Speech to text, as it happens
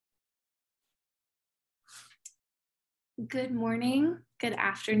Good morning, good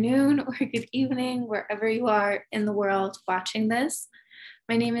afternoon, or good evening, wherever you are in the world watching this.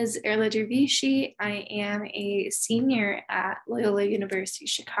 My name is Erla Dervishi. I am a senior at Loyola University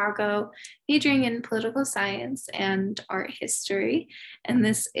Chicago, majoring in political science and art history. And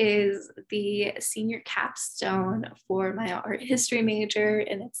this is the senior capstone for my art history major,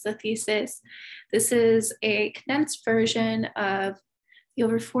 and it's the thesis. This is a condensed version of the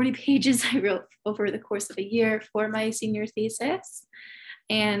over 40 pages I wrote over the course of a year for my senior thesis.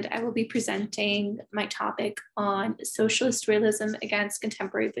 And I will be presenting my topic on socialist realism against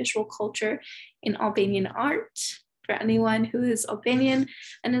contemporary visual culture in Albanian art. For anyone who is Albanian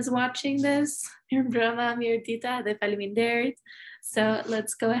and is watching this, so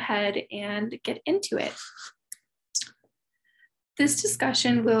let's go ahead and get into it. This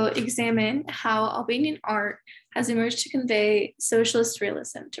discussion will examine how Albanian art has emerged to convey socialist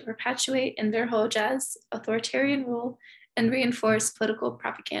realism, to perpetuate Enver Hoxha's authoritarian rule and reinforce political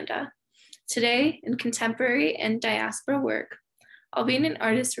propaganda. Today, in contemporary and diaspora work, Albanian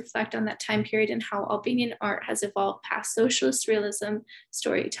artists reflect on that time period and how Albanian art has evolved past socialist realism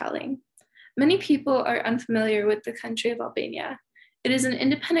storytelling. Many people are unfamiliar with the country of Albania. It is an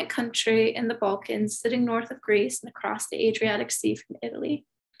independent country in the Balkans, sitting north of Greece and across the Adriatic Sea from Italy.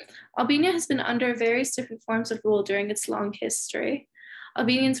 Albania has been under various different forms of rule during its long history.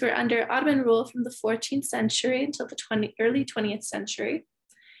 Albanians were under Ottoman rule from the 14th century until the early 20th century.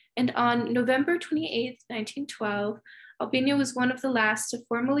 And on November 28, 1912, Albania was one of the last to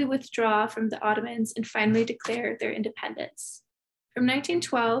formally withdraw from the Ottomans and finally declare their independence. From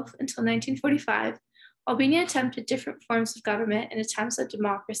 1912 until 1945, Albania attempted different forms of government and attempts at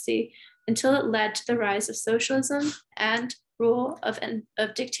democracy until it led to the rise of socialism and rule of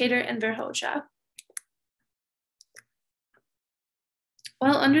dictator Enver Hoxha.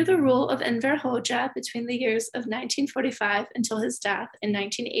 While under the rule of Enver Hoxha between the years of 1945 until his death in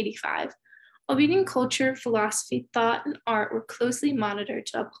 1985, Albanian culture, philosophy, thought, and art were closely monitored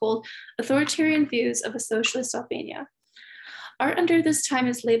to uphold authoritarian views of a socialist Albania. Art under this time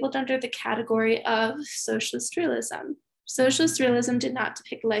is labeled under the category of socialist realism. Socialist realism did not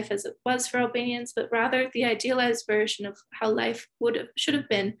depict life as it was for Albanians, but rather the idealized version of how life should have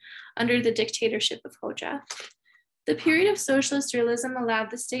been under the dictatorship of Hoxha. The period of socialist realism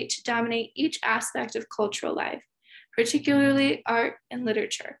allowed the state to dominate each aspect of cultural life, particularly art and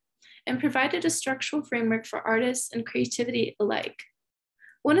literature, and provided a structural framework for artists and creativity alike.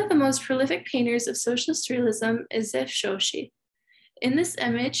 One of the most prolific painters of socialist realism is Zef Shoshi. In this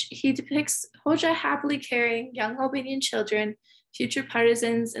image, he depicts Hoxha happily carrying young Albanian children, future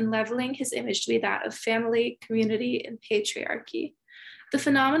partisans, and leveling his image to be that of family, community, and patriarchy. The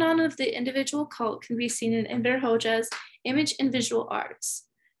phenomenon of the individual cult can be seen in Enver Hoxha's image and visual arts.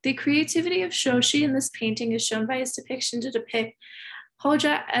 The creativity of Shoshi in this painting is shown by his depiction to depict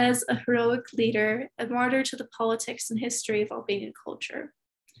Hoxha as a heroic leader, a martyr to the politics and history of Albanian culture.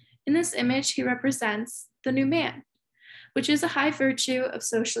 In this image, he represents the new man, which is a high virtue of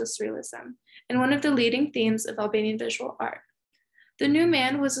socialist realism and one of the leading themes of Albanian visual art. The new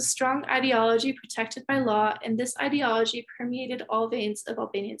man was a strong ideology protected by law, and this ideology permeated all veins of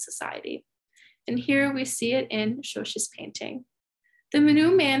Albanian society. And here we see it in Shoshi's painting. The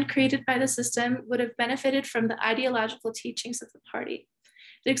new man created by the system would have benefited from the ideological teachings of the party.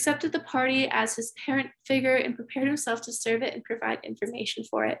 It accepted the party as his parent figure and prepared himself to serve it and provide information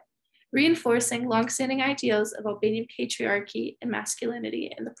for it, reinforcing longstanding ideals of Albanian patriarchy and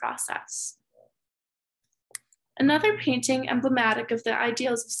masculinity in the process. Another painting emblematic of the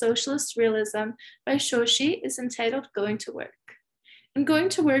ideals of socialist realism by Shoshi is entitled Going to Work. In Going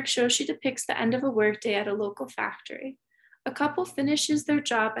to Work, Shoshi depicts the end of a workday at a local factory. A couple finishes their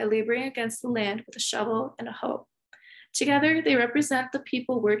job by laboring against the land with a shovel and a hoe. Together, they represent the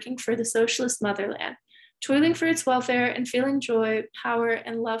people working for the socialist motherland, toiling for its welfare and feeling joy, power,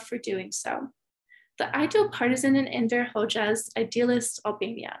 and love for doing so. The ideal partisan in Enver Hoxha's idealist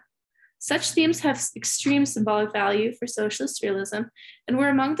Albania. Such themes have extreme symbolic value for socialist realism and were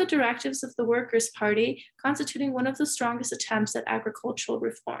among the directives of the Workers' Party, constituting one of the strongest attempts at agricultural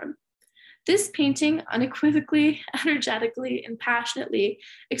reform. This painting unequivocally, energetically, and passionately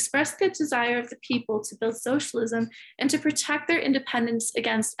expressed the desire of the people to build socialism and to protect their independence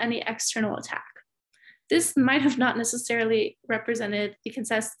against any external attack. This might have not necessarily represented the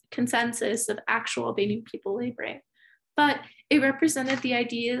consensus of actual Albanian people laboring, but it represented the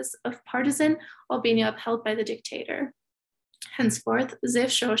ideas of partisan Albania upheld by the dictator. Henceforth, Zef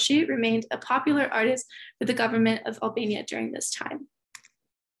Shoshi remained a popular artist for the government of Albania during this time.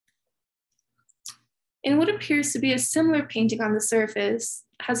 In what appears to be a similar painting on the surface,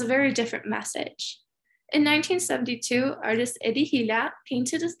 has a very different message. In 1972, artist Edi Hila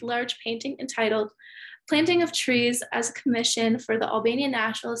painted a large painting entitled Planting of Trees as a commission for the Albanian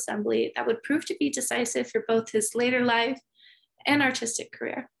National Assembly that would prove to be decisive for both his later life and artistic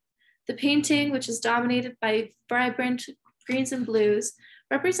career. The painting, which is dominated by vibrant greens and blues,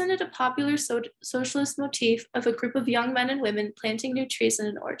 represented a popular socialist motif of a group of young men and women planting new trees in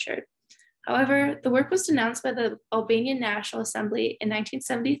an orchard. However, the work was denounced by the Albanian National Assembly in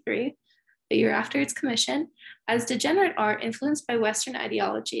 1973, a year after its commission, as degenerate art influenced by Western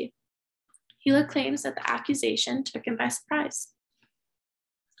ideology. Hila claims that the accusation took him by surprise.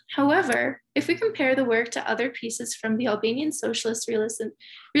 However, if we compare the work to other pieces from the Albanian socialist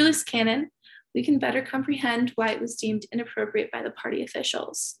realist canon, we can better comprehend why it was deemed inappropriate by the party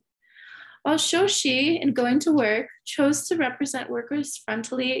officials. While Shoshi, in Going to Work, chose to represent workers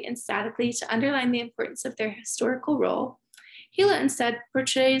frontally and statically to underline the importance of their historical role, Hila instead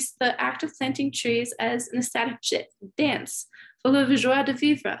portrays the act of planting trees as an ecstatic dance, full of joie de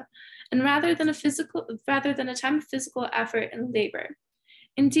vivre, and rather than a time of physical effort and labor.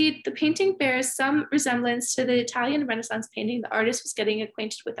 Indeed, the painting bears some resemblance to the Italian Renaissance painting the artist was getting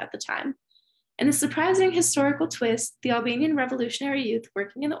acquainted with at the time. In a surprising historical twist, the Albanian revolutionary youth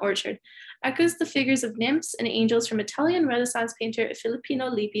working in the orchard echoes the figures of nymphs and angels from Italian Renaissance painter Filippino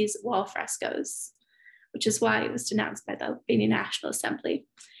Lippi's wall frescoes, which is why it was denounced by the Albanian National Assembly.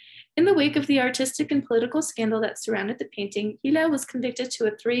 In the wake of the artistic and political scandal that surrounded the painting, Hila was convicted to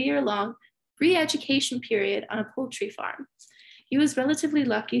a 3-year-long re-education period on a poultry farm. He was relatively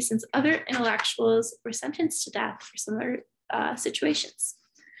lucky since other intellectuals were sentenced to death for similar situations.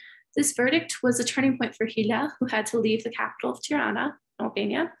 This verdict was a turning point for Hila, who had to leave the capital of Tirana,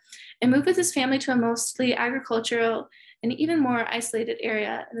 Albania, and move with his family to a mostly agricultural and even more isolated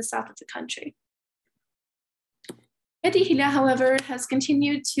area in the south of the country. Edi Hila, however, has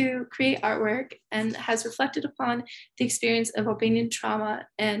continued to create artwork and has reflected upon the experience of Albanian trauma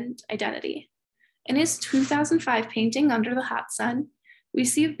and identity. In his 2005 painting, Under the Hot Sun, we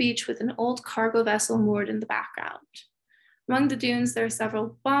see a beach with an old cargo vessel moored in the background. Among the dunes, there are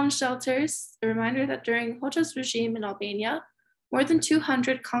several bomb shelters, a reminder that during Hoxha's regime in Albania, more than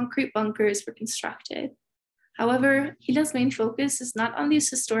 200 concrete bunkers were constructed. However, Hila's main focus is not on these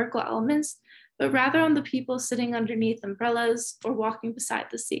historical elements, but rather on the people sitting underneath umbrellas or walking beside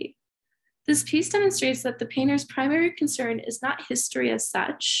the sea. This piece demonstrates that the painter's primary concern is not history as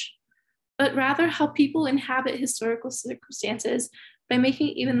such, but rather how people inhabit historical circumstances by making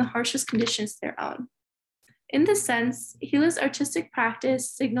even the harshest conditions their own. In this sense, Hila's artistic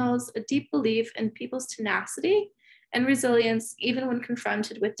practice signals a deep belief in people's tenacity and resilience, even when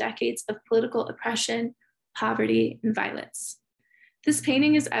confronted with decades of political oppression, poverty, and violence. This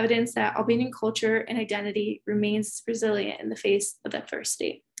painting is evidence that Albanian culture and identity remains resilient in the face of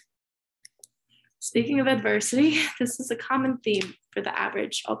adversity. Speaking of adversity, this is a common theme for the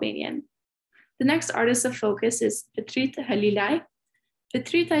average Albanian. The next artist of focus is Petrita Halilaj.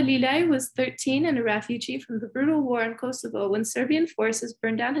 Petrita Halilaj was 13 and a refugee from the brutal war in Kosovo when Serbian forces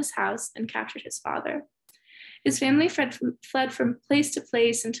burned down his house and captured his father. His family fled from place to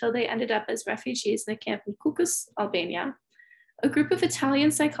place until they ended up as refugees in a camp in Kukus, Albania. A group of Italian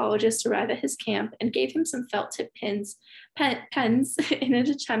psychologists arrived at his camp and gave him some felt-tip pens in an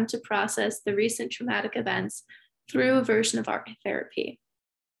attempt to process the recent traumatic events through a version of art therapy.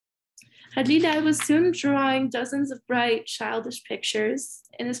 Halilaj was soon drawing dozens of bright, childish pictures.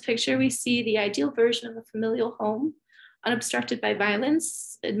 In this picture, we see the ideal version of a familial home, unobstructed by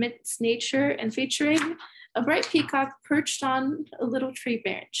violence, amidst nature, and featuring a bright peacock perched on a little tree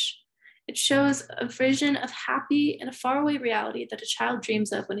branch. It shows a vision of happy and a faraway reality that a child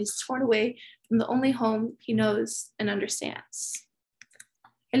dreams of when he's torn away from the only home he knows and understands.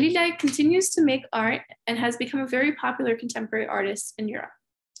 Halilaj continues to make art and has become a very popular contemporary artist in Europe.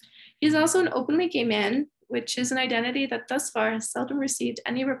 He is also an openly gay man, which is an identity that thus far has seldom received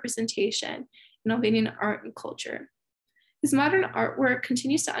any representation in Albanian art and culture. His modern artwork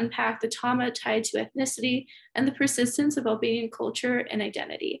continues to unpack the trauma tied to ethnicity and the persistence of Albanian culture and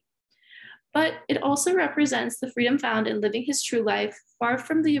identity. But it also represents the freedom found in living his true life, far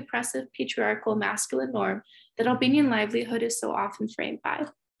from the oppressive patriarchal masculine norm that Albanian livelihood is so often framed by.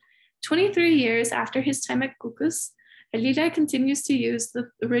 23 years after his time at Kukus, Halilaj continues to use the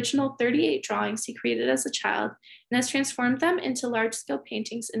original 38 drawings he created as a child and has transformed them into large-scale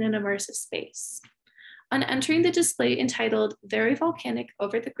paintings in an immersive space. On entering the display entitled Very Volcanic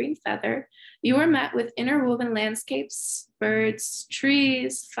Over the Green Feather, you are met with interwoven landscapes, birds,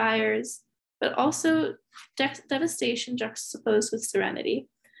 trees, fires, but also devastation juxtaposed with serenity.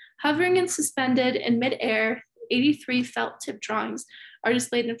 Hovering and suspended in midair, 83 felt-tip drawings are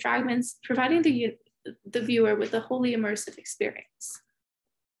displayed in fragments, providing the the viewer with a wholly immersive experience.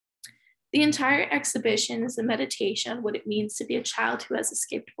 The entire exhibition is a meditation on what it means to be a child who has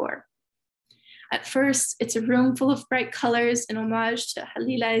escaped war. At first, it's a room full of bright colors in homage to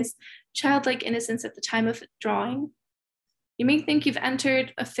Halilai's childlike innocence at the time of drawing. You may think you've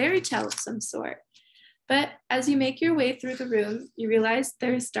entered a fairy tale of some sort, but as you make your way through the room, you realize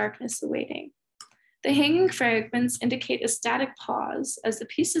there is darkness awaiting. The hanging fragments indicate a static pause as the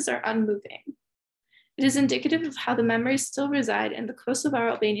pieces are unmoving. It is indicative of how the memories still reside in the Kosovar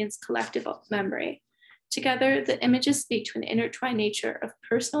Albanians' collective memory. Together, the images speak to an intertwined nature of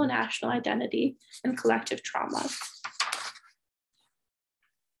personal and national identity and collective trauma.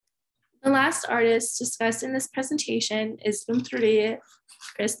 The last artist discussed in this presentation is Lumturije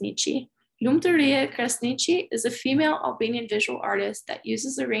Kresnici. Lumturije Kresnici is a female Albanian visual artist that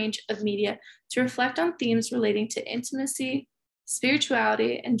uses a range of media to reflect on themes relating to intimacy,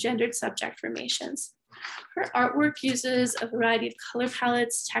 spirituality, and gendered subject formations. Her artwork uses a variety of color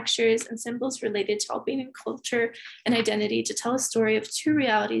palettes, textures, and symbols related to Albanian culture and identity to tell a story of two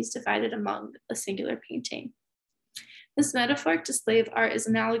realities divided among a singular painting. This metaphoric display of art is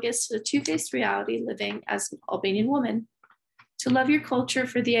analogous to the two-faced reality living as an Albanian woman. To love your culture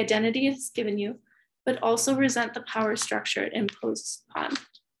for the identity it has given you, but also resent the power structure it imposes upon.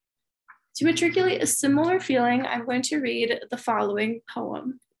 To matriculate a similar feeling, I'm going to read the following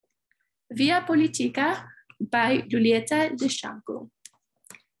poem. Via Politica by Julieta Lishanku.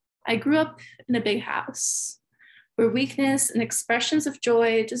 I grew up in a big house where weakness and expressions of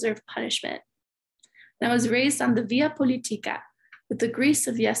joy deserve punishment. And I was raised on the Via Politica with the grease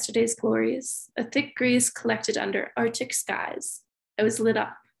of yesterday's glories, a thick grease collected under Arctic skies. I was lit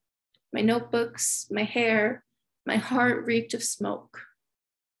up. My notebooks, my hair, my heart reeked of smoke.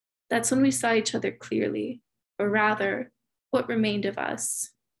 That's when we saw each other clearly, or rather, what remained of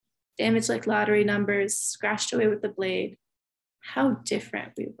us. Damaged like lottery numbers, scratched away with the blade. How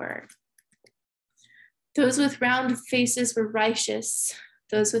different we were. Those with round faces were righteous.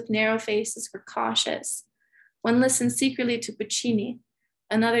 Those with narrow faces were cautious. One listened secretly to Puccini,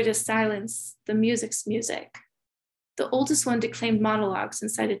 another to silence, the music's music. The oldest one declaimed monologues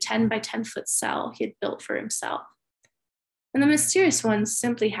inside a 10 by 10 foot cell he had built for himself. And the mysterious one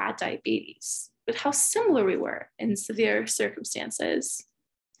simply had diabetes, but how similar we were in severe circumstances.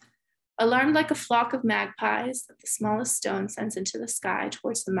 Alarmed like a flock of magpies that the smallest stone sends into the sky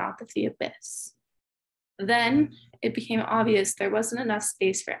towards the mouth of the abyss. Then it became obvious there wasn't enough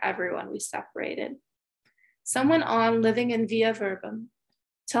space for everyone we separated. Some went on living in via verbum,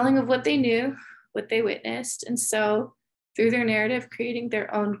 telling of what they knew, what they witnessed, and so, through their narrative, creating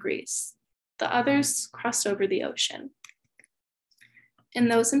their own Greece. The others crossed over the ocean. And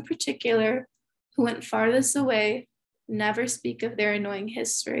those in particular who went farthest away never speak of their annoying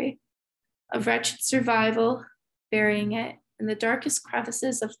history, of wretched survival, burying it in the darkest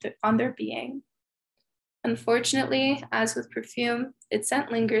crevices on their being. Unfortunately, as with perfume, its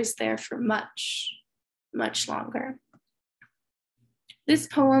scent lingers there for much, much longer. This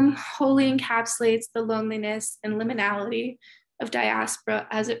poem wholly encapsulates the loneliness and liminality of diaspora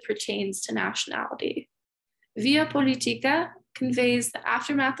as it pertains to nationality. Via Politica conveys the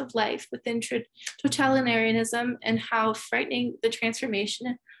aftermath of life within totalitarianism and how frightening the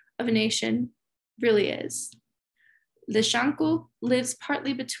transformation of a nation really is. Lishanku lives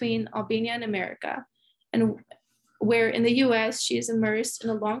partly between Albania and America, and where in the US she is immersed in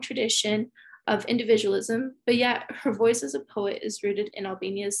a long tradition of individualism, but yet her voice as a poet is rooted in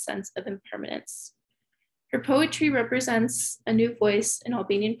Albania's sense of impermanence. Her poetry represents a new voice in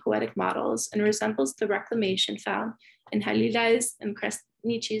Albanian poetic models and resembles the reclamation found in Halilai's and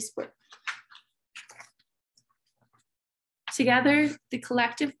Kresnici's work. Together, the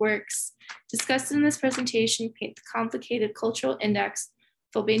collective works discussed in this presentation paint the complicated cultural index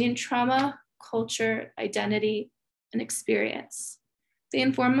of Albanian trauma, culture, identity, and experience. They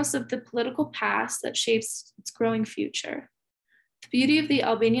inform us of the political past that shapes its growing future. The beauty of the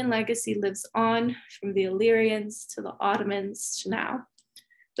Albanian legacy lives on from the Illyrians to the Ottomans to now.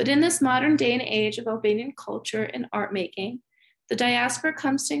 But in this modern day and age of Albanian culture and art making, the diaspora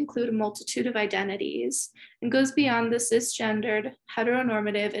comes to include a multitude of identities and goes beyond the cisgendered,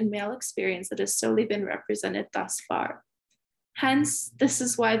 heteronormative, and male experience that has solely been represented thus far. Hence, this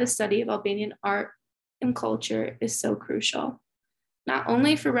is why the study of Albanian art and culture is so crucial, not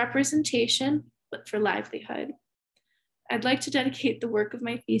only for representation, but for livelihood. I'd like to dedicate the work of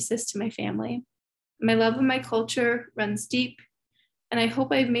my thesis to my family. My love of my culture runs deep, and I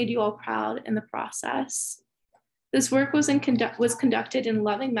hope I've made you all proud in the process. This work was conducted in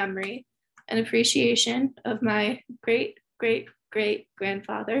loving memory and appreciation of my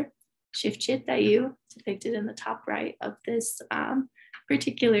great-great-great-grandfather, Shifchit Dayu, depicted in the top right of this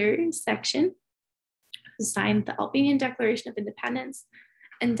particular section, who signed the Albanian Declaration of Independence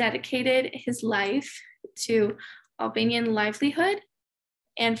and dedicated his life to Albanian livelihood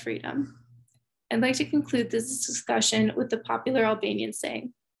and freedom. I'd like to conclude this discussion with the popular Albanian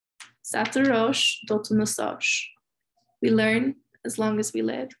saying, Satarosh do të mësosh. We learn as long as we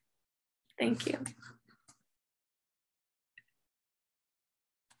live. Thank you.